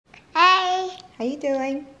How you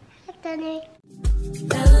doing? Danny.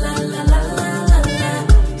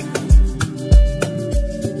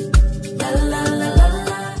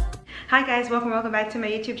 Hi guys, welcome back to my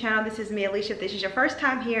YouTube channel. This is me, Alicia. If this is your first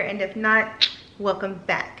time here, and if not, welcome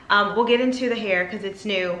back. We'll get into the hair because it's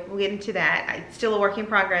new. We'll get into that. It's still a work in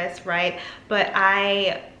progress, right? But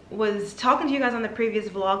I was talking to you guys on the previous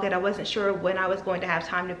vlog that I wasn't sure when I was going to have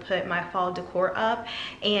time to put my fall decor up,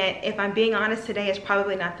 and if I'm being honest, today is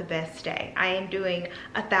probably not the best day. I am doing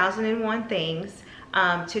 1,001 things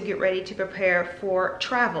to get ready to prepare for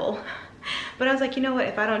travel. But I was like, you know what,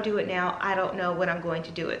 if I don't do it now, I don't know when I'm going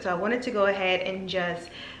to do it. So I wanted to go ahead and just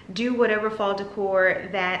do whatever fall decor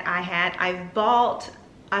that I had.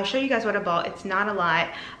 I'll show you guys what I bought. It's not a lot.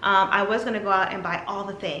 I was gonna go out and buy all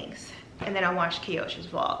the things, and then I watched Kiyoshi's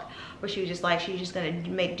vlog where she was just like, she's just gonna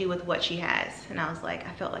make do with what she has. And I was like,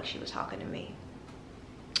 I felt like she was talking to me.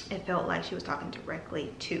 It felt like she was talking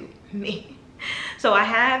directly to me. So I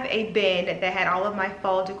have a bin that had all of my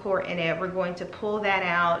fall decor in it. We're going to pull that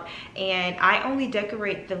out, and I only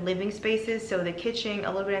decorate the living spaces, so the kitchen,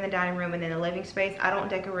 a little bit in the dining room, and then the living space. I don't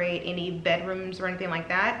decorate any bedrooms or anything like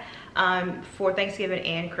that for Thanksgiving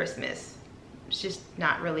and Christmas. It's just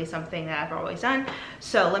not really something that I've always done.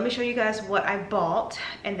 So let me show you guys what I bought,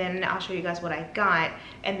 and then I'll show you guys what I got,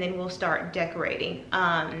 and then we'll start decorating.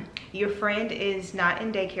 Your friend is not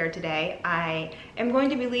in daycare today. I am going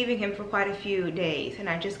to be leaving him for quite a few days, and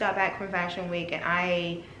I just got back from Fashion Week, and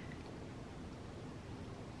I'm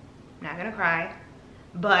not gonna cry,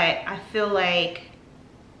 but I feel like,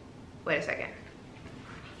 wait a second.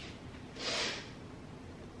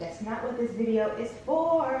 That's not what this video is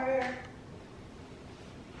for.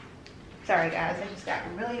 Sorry guys, I just got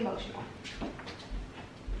really emotional.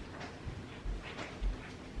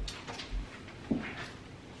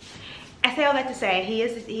 I say all that to say he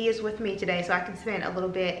is with me today, so I can spend a little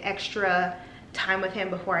bit extra time with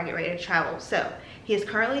him before I get ready to travel. So he is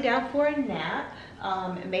currently down for a nap.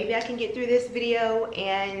 Maybe I can get through this video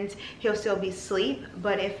and he'll still be asleep,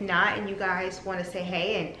 but if not, and you guys want to say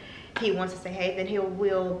hey and he wants to say hey, then he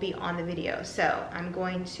will be on the video. So I'm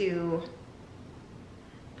going to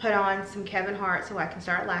put on some Kevin Hart so I can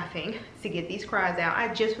start laughing to get these cries out.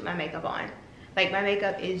 I just put my makeup on. Like, my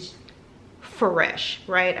makeup is fresh,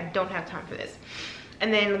 right? I don't have time for this.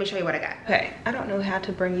 And then let me show you what I got. Okay, I don't know how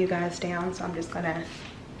to bring you guys down, so I'm just gonna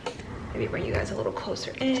maybe bring you guys a little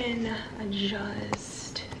closer in,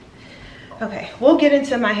 adjust. Okay, we'll get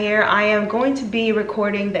into my hair. I am going to be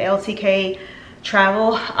recording the LTK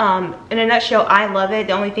travel. In a nutshell, I love it.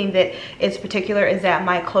 The only thing that is particular is that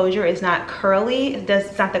my closure is not curly.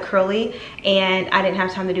 It's not the curly, and I didn't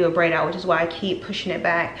have time to do a braid out, which is why I keep pushing it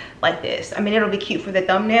back like this. I mean, it'll be cute for the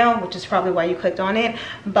thumbnail, which is probably why you clicked on it,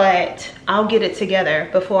 but I'll get it together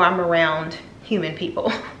before I'm around human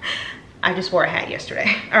people. I just wore a hat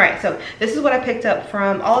yesterday. All right, so this is what I picked up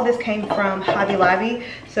from, all of this came from Hobby Lobby.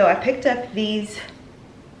 So I picked up these,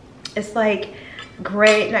 it's like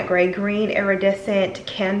green iridescent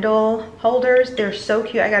candle holders. They're so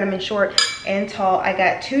cute. I got them in short and tall. I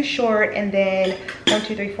got 2 short and then 1,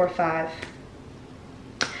 2, 3, 4, 5.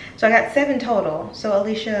 So I got 7 total. So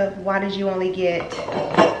Alicia, why did you only get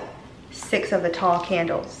 6 of the tall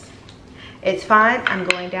candles? It's fine. I'm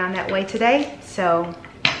going down that way today, so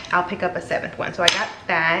I'll pick up a 7th one. So I got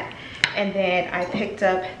that, and then I picked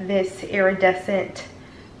up this iridescent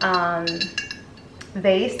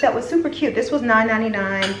vase that was super cute. This was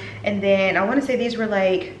 $9.99, and then I want to say these were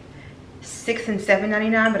like $6 and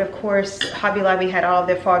 $7.99, but of course Hobby Lobby had all of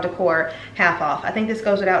their fall decor half off. I think this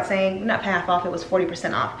goes without saying, not half off, it was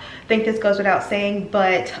 40% off. I think this goes without saying,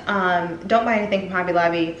 but don't buy anything from Hobby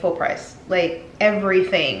Lobby full price. Like,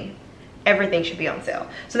 everything should be on sale.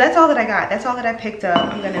 So that's all that I got. That's all that I picked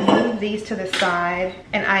up. I'm gonna move these to the side,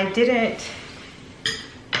 and I didn't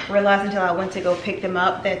realized until I went to go pick them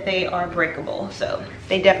up that they are breakable, so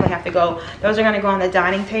they definitely have to go. Those are going to go on the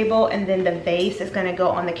dining table, and then the vase is going to go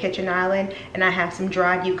on the kitchen island, and I have some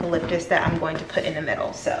dried eucalyptus that I'm going to put in the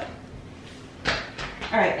middle. So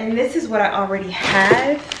all right, and this is what I already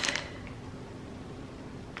have.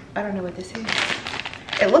 I don't know what this is.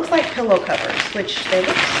 It looks like pillow covers, which they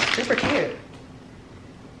look super cute.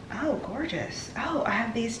 Oh, gorgeous. Oh, I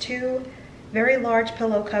have these 2 very large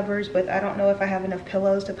pillow covers, but I don't know if I have enough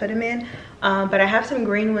pillows to put them in. But I have some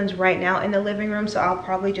green ones right now in the living room, so I'll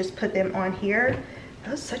probably just put them on here.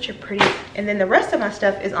 That was such a pretty, and then the rest of my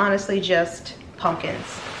stuff is honestly just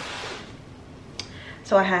pumpkins.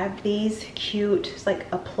 So I have these cute, it's like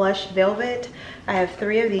a plush velvet. I have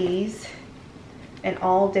 3 of these in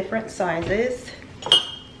all different sizes.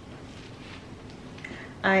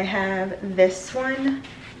 I have this one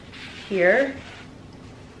here.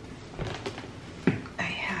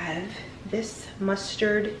 this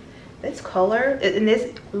mustard, this color, and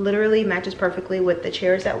this literally matches perfectly with the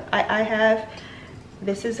chairs that I have.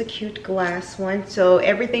 This is a cute glass one, so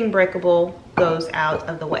everything breakable goes out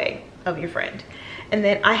of the way of your friend. And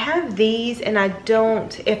then I have these, and I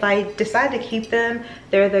don't, if I decide to keep them,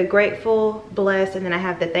 they're the grateful, blessed, and then I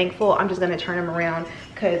have the thankful. I'm just gonna turn them around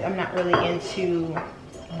because I'm not really into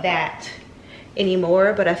that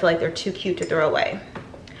anymore, but I feel like they're too cute to throw away.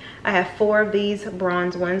 I have 4 of these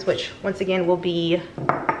bronze ones, which once again will be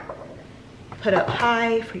put up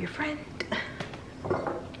high for your friend.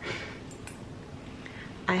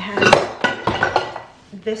 I have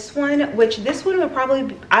this one, which this one would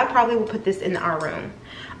probably, I probably will put this in our room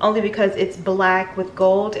only because it's black with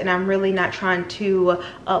gold, and I'm really not trying to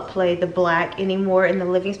upplay the black anymore in the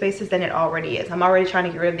living spaces than it already is. I'm already trying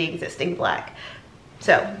to get rid of the existing black.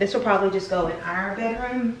 So this will probably just go in our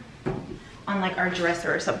bedroom on like our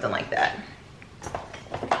dresser or something like that.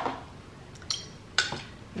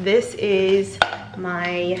 This is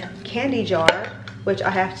my candy jar, which I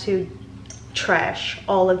have to trash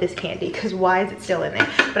all of this candy because why is it still in there?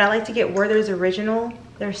 But I like to get Werther's Original.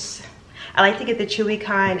 I like to get the chewy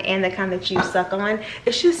kind and the kind that you suck on.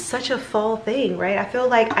 It's just such a fall thing, right? I feel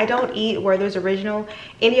like I don't eat Werther's Original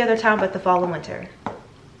any other time but the fall and winter.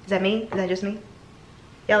 Is that me? Is that just me?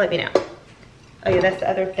 Y'all let me know. Oh yeah, that's the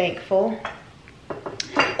other thankful.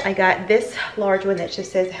 I got this large one that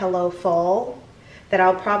just says Hello Fall that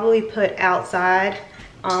I'll probably put outside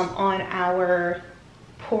on our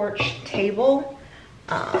porch table.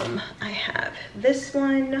 I have this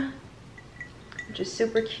one, which is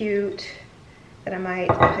super cute, that I might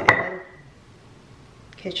put in the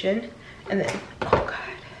kitchen. And then, oh God,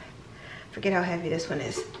 forget how heavy this one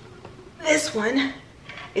is. This one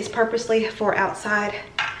is purposely for outside.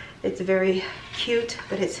 It's very cute,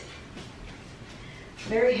 but it's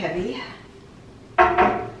very heavy.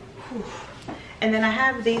 Whew. And then I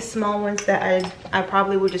have these small ones that I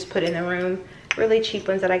probably would just put in the room. Really cheap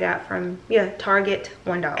ones that I got from, yeah, Target,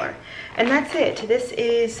 $1. And that's it. This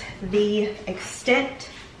is the extent.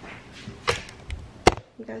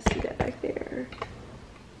 You guys see that back there?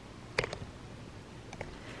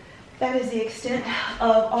 That is the extent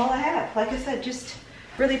of all I have. Like I said, just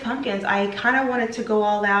really pumpkins. I kind of wanted to go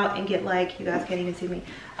all out and get like, you guys can't even see me,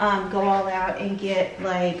 go all out and get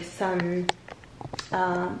like some,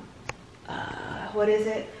 what is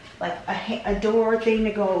it? Like a door thing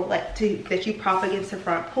to go like that you prop against the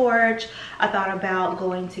front porch. I thought about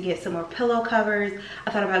going to get some more pillow covers.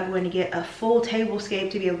 I thought about going to get a full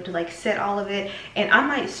tablescape to be able to like set all of it. And I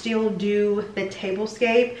might still do the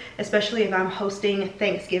tablescape, especially if I'm hosting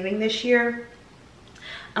Thanksgiving this year.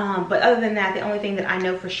 But other than that, the only thing that I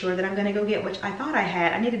know for sure that I'm gonna go get, which I thought I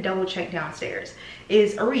had, I need to double check downstairs,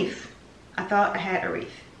 is a wreath. I thought I had a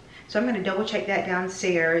wreath. So I'm gonna double check that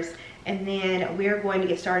downstairs. And then we're going to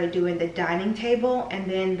get started doing the dining table and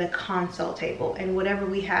then the console table. And whatever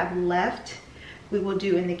we have left, we will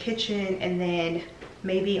do in the kitchen and then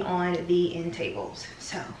maybe on the end tables.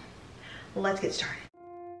 So let's get started.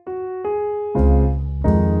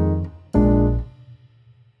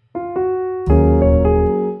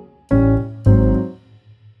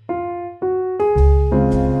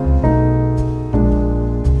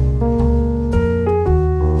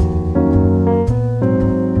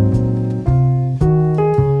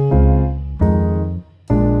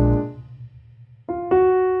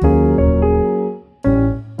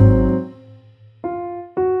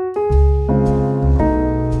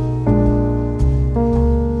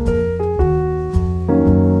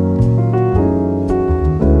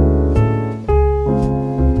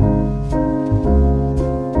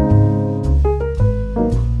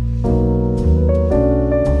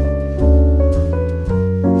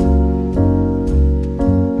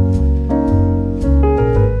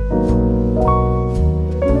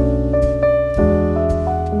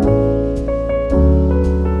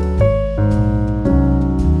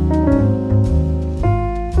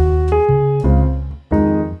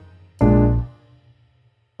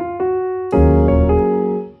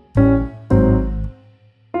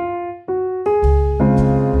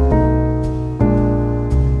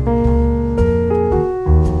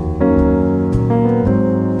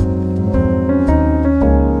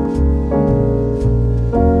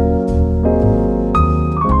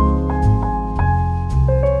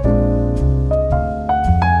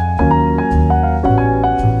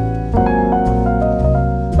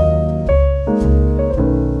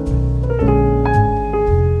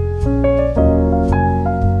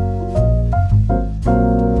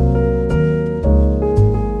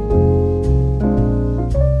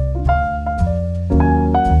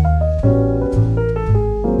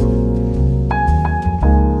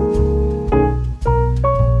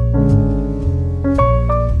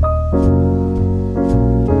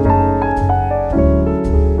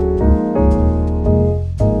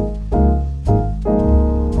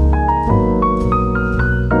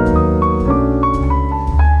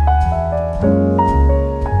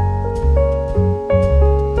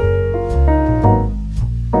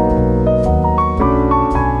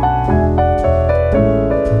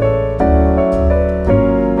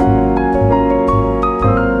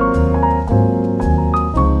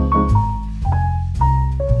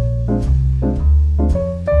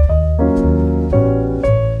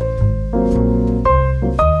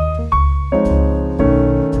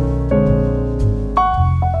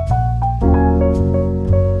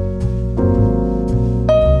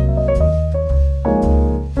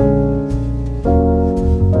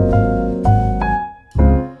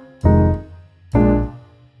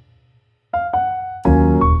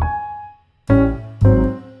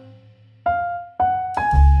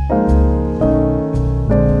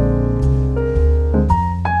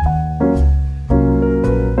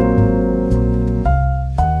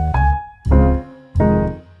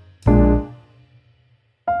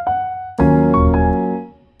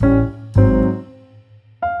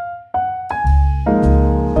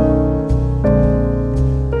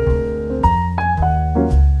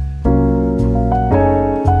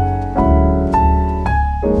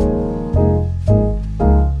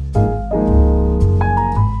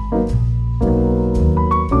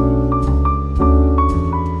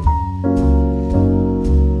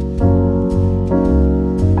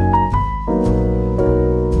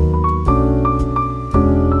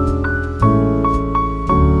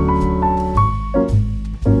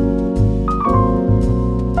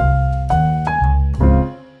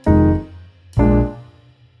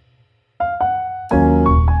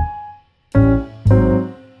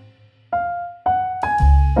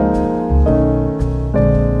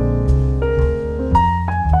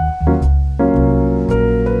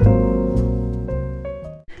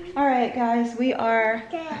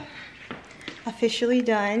 officially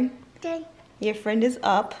done. Done. Your friend is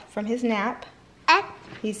up from his nap. Up.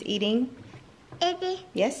 He's eating. Eating.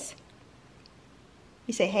 Yes.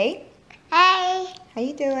 You say hey. Hey. How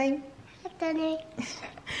you doing? Done. All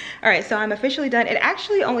right, so I'm officially done. It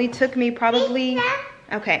actually only took me probably,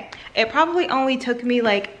 okay, it probably only took me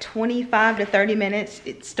like 25 to 30 minutes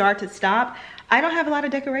start to stop. I don't have a lot of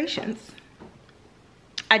decorations.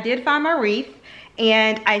 I did find my wreath,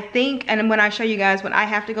 and I think, and when I show you guys, when I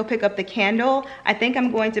have to go pick up the candle, I think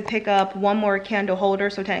I'm going to pick up one more candle holder,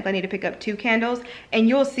 so technically I need to pick up 2 candles, and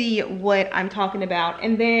you'll see what I'm talking about.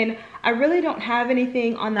 And then I really don't have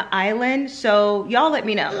anything on the island, so y'all let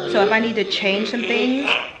me know. So if I need to change some things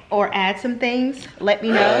or add some things, let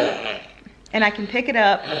me know, and I can pick it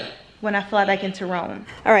up when I fly back into Rome.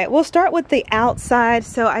 All right, we'll start with the outside.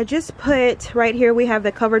 So I just put, right here we have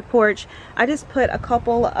the covered porch. I just put a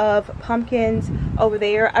couple of pumpkins over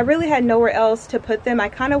there. I really had nowhere else to put them. I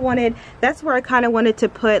kind of wanted, that's where I kind of wanted to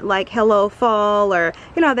put like Hello Fall, or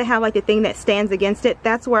you know, they have like the thing that stands against it.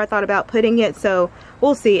 That's where I thought about putting it, so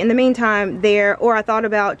we'll see. In the meantime, there, or I thought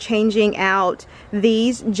about changing out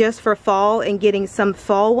these just for fall and getting some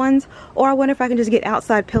fall ones, or I wonder if I can just get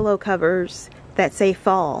outside pillow covers that say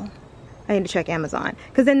fall. I need to check Amazon,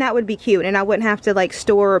 because then that would be cute and I wouldn't have to like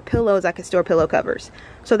store pillows. I could store pillow covers.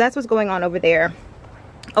 So that's what's going on over there.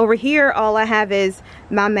 Over here, all I have is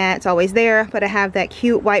my mat's always there, but I have that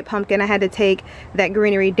cute white pumpkin. I had to take that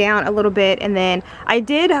greenery down a little bit, and then I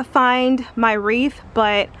did find my wreath,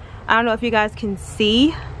 but I don't know if you guys can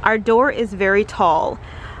see, our door is very tall.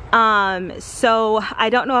 So I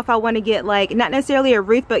don't know if I want to get like, not necessarily a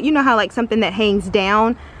wreath, but you know how like something that hangs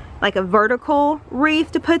down, like a vertical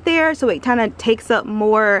wreath to put there, so it kind of takes up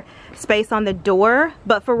more space on the door.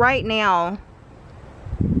 But for right now,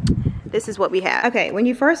 this is what we have. Okay, when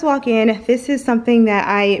you first walk in, this is something that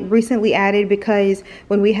I recently added because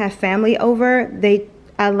when we have family over,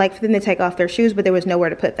 I like for them to take off their shoes, but there was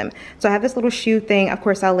nowhere to put them. So I have this little shoe thing. Of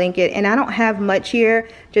course, I'll link it. And I don't have much here,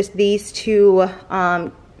 just these 2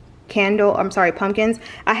 pumpkins.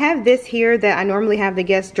 I have this here that I normally have the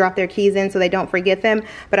guests drop their keys in so they don't forget them,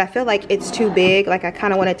 but I feel like it's too big. Like I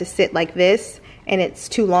kind of want it to sit like this, and it's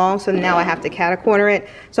too long, so now I have to cat-a-corner it.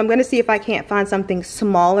 So I'm going to see if I can't find something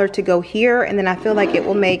smaller to go here, and then I feel like it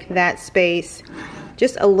will make that space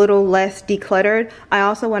just a little less decluttered. I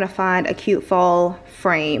also want to find a cute fall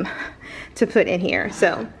frame to put in here.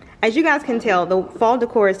 So as you guys can tell, the fall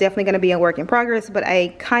decor is definitely going to be a work in progress, but I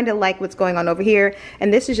kind of like what's going on over here.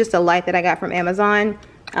 And this is just a light that I got from Amazon.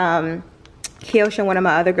 Kiosha and one of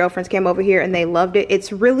my other girlfriends came over here and they loved it.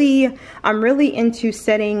 It's really, I'm really into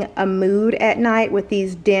setting a mood at night with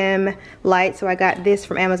these dim lights. So I got this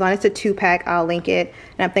from Amazon. It's a 2-pack. I'll link it.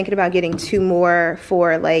 And I'm thinking about getting 2 more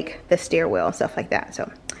for like the stairwell and stuff like that.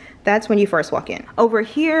 So that's when you first walk in. Over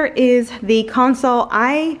here is the console.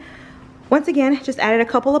 I once again just added a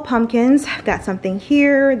couple of pumpkins. I've got something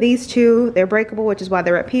here. These 2, they're breakable, which is why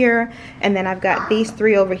they're up here. And then I've got these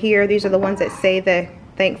 3 over here. These are the ones that say the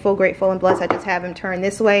thankful, grateful, and blessed. I just have him turn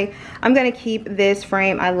this way. I'm gonna keep this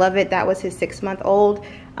frame. I love it. That was his 6-month-old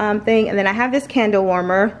thing. And then I have this candle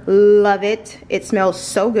warmer. Love it. It smells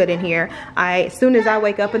so good in here. As soon as I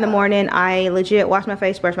wake up in the morning, I legit wash my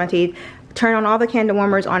face, brush my teeth, turn on all the candle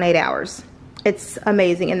warmers on 8 hours. It's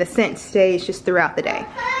amazing, and the scent stays just throughout the day.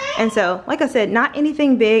 And so, like I said, not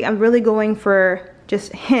anything big. I'm really going for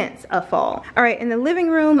just hints of fall. All right, in the living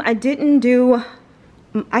room, I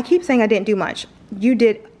keep saying I didn't do much. You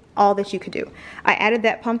did all that you could do. I added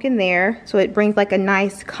that pumpkin there, so it brings like a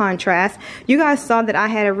nice contrast. You guys saw that I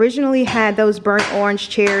had originally had those burnt orange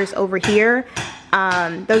chairs over here,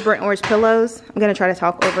 those burnt orange pillows. I'm gonna try to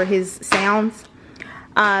talk over his sounds.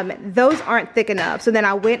 Those aren't thick enough, so then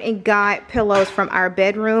I went and got pillows from our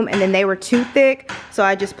bedroom, and then they were too thick, so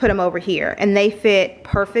I just put them over here, and they fit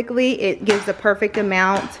perfectly. It gives the perfect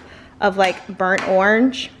amount of like burnt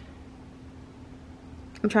orange.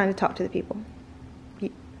 I'm trying to talk to the people.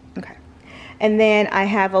 Okay. And then I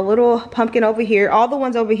have a little pumpkin over here. All the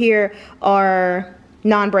ones over here are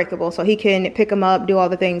non-breakable, so he can pick them up, do all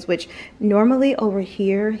the things, which normally over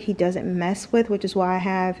here he doesn't mess with, which is why I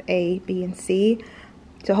have A, B, and C.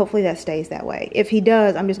 So hopefully that stays that way. If he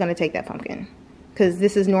does, I'm just going to take that pumpkin, because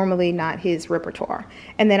this is normally not his repertoire.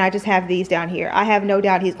 And then I just have these down here. I have no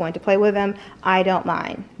doubt he's going to play with them. I don't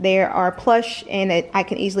mind. They are plush, and I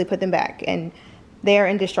can easily put them back, and they're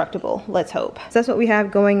indestructible, let's hope. So that's what we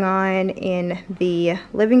have going on in the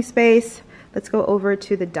living space. Let's go over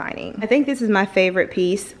to the dining. I think this is my favorite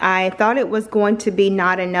piece. I thought it was going to be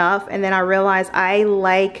not enough, and then I realized I don't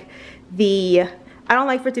like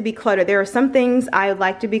for it to be cluttered. There are some things I would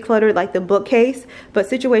like to be cluttered, like the bookcase, but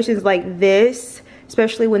situations like this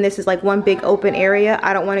especially when this is like one big open area.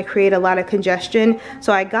 I don't want to create a lot of congestion.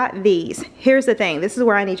 So I got these. Here's the thing. This is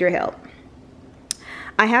where I need your help.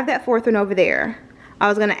 I have that fourth one over there. I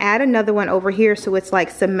was going to add another one over here so it's like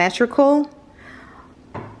symmetrical.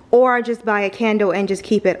 Or I just buy a candle and just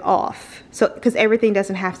keep it off. So, because everything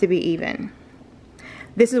doesn't have to be even.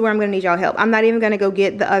 This is where I'm going to need y'all help. I'm not even going to go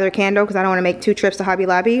get the other candle because I don't want to make 2 trips to Hobby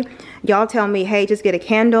Lobby. Y'all tell me, hey, just get a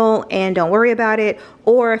candle and don't worry about it.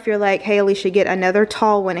 Or if you're like, hey, Alicia, get another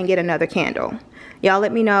tall one and get another candle. Y'all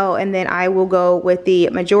let me know, and then I will go with the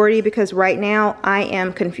majority because right now I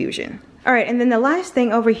am confusion. All right, and then the last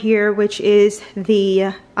thing over here, which is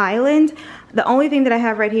the island. The only thing that I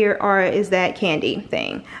have right here is that candy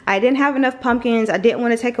thing. I didn't have enough pumpkins. I didn't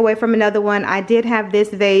want to take away from another one. I did have this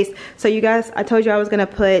vase. So you guys, I told you I was going to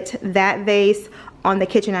put that vase on the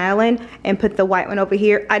kitchen island and put the white one over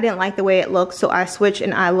here. I didn't like the way it looked, so I switched,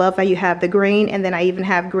 and I love how you have the green, and then I even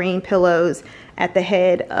have green pillows at the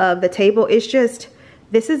head of the table. It's just,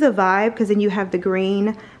 this is a vibe because then you have the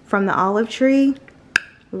green from the olive tree.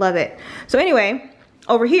 Love it. So anyway,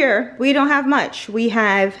 over here, we don't have much. We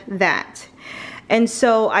have that. And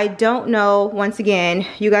so I don't know, once again,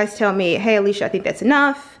 you guys tell me, hey, Alicia, I think that's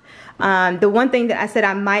enough. The one thing that I said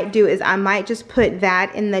I might do is I might just put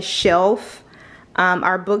that in the shelf,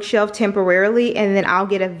 our bookshelf temporarily, and then I'll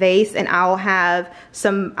get a vase and I'll have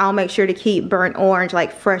some, I'll make sure to keep burnt orange,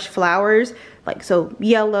 like fresh flowers, like so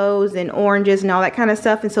yellows and oranges and all that kind of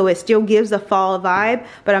stuff. And so it still gives a fall vibe,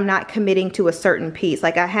 but I'm not committing to a certain piece.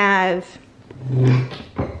 Like I have,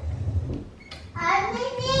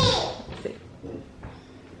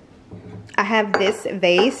 this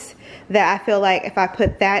vase that I feel like if I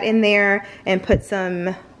put that in there and put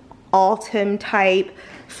some autumn type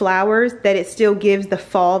flowers, that it still gives the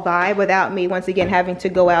fall vibe without me once again having to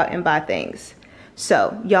go out and buy things.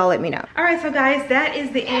 So y'all let me know. All right, so guys, that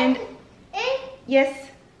is the end. Yes.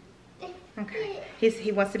 Okay.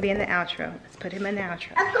 He wants to be in the outro. Let's put him in the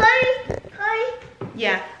outro.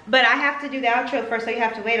 Yeah, but I have to do the outro first, so you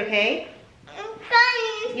have to wait, okay?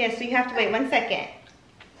 Yes, so you have to wait 1 second.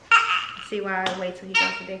 See why I wait till he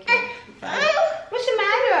goes to daycare. What's the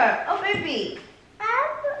matter? Oh, baby.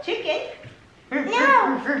 Chicken?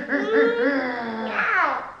 No.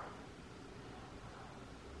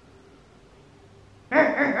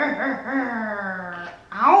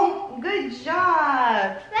 Ow, good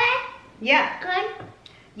job. Yeah. Corn?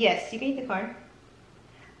 Yes, you can eat the corn.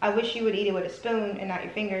 I wish you would eat it with a spoon and not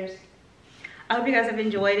your fingers. I hope you guys have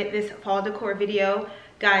enjoyed this fall decor video.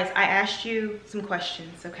 Guys, I asked you some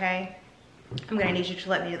questions, okay? I'm gonna need you to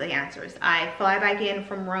let me know the answers. I fly back in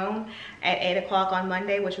from Rome at 8 o'clock on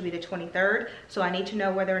Monday, which will be the 23rd. So I need to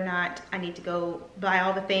know whether or not I need to go buy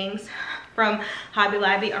all the things from Hobby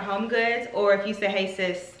Lobby or Home Goods, or if you say, hey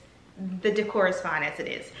sis, the decor is fine as it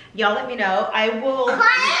is. Y'all let me know. I will,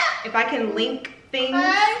 if I can link things.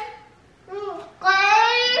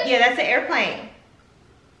 Yeah, that's an airplane.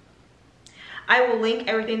 I will link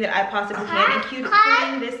everything that I possibly can,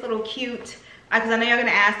 including this little cute, because I know you're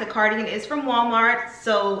gonna ask, the cardigan is from Walmart.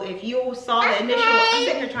 So if you saw the initial, I'm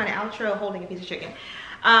sitting here trying to outro holding a piece of chicken.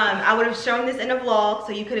 I would have shown this in a vlog,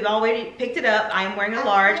 so you could have already picked it up. I am wearing a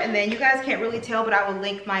large, and then you guys can't really tell, but I will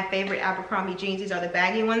link my favorite Abercrombie jeans. These are the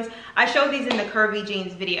baggy ones. I showed these in the curvy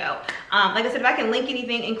jeans video. Like I said, if I can link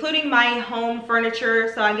anything, including my home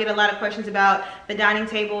furniture, so I get a lot of questions about the dining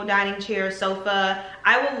table, dining chair, sofa.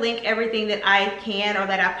 I will link everything that I can or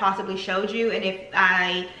that I possibly showed you, and if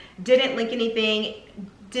I didn't link anything,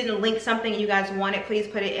 didn't link something and you guys want it, please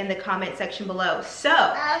put it in the comment section below. So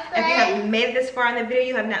if you have made it this far in the video,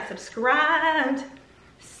 you have not subscribed,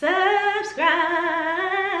 subscribe.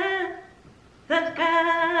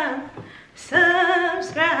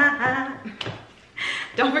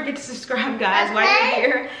 Don't forget to subscribe, guys, while you're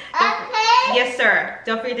here. Yes sir,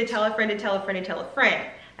 don't forget to tell a friend to tell a friend to tell a friend.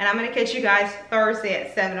 And I'm gonna catch you guys Thursday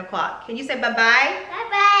at 7 o'clock. Can you say bye-bye?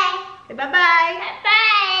 Bye-bye. Say bye-bye.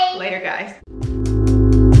 Bye-bye. Later, guys.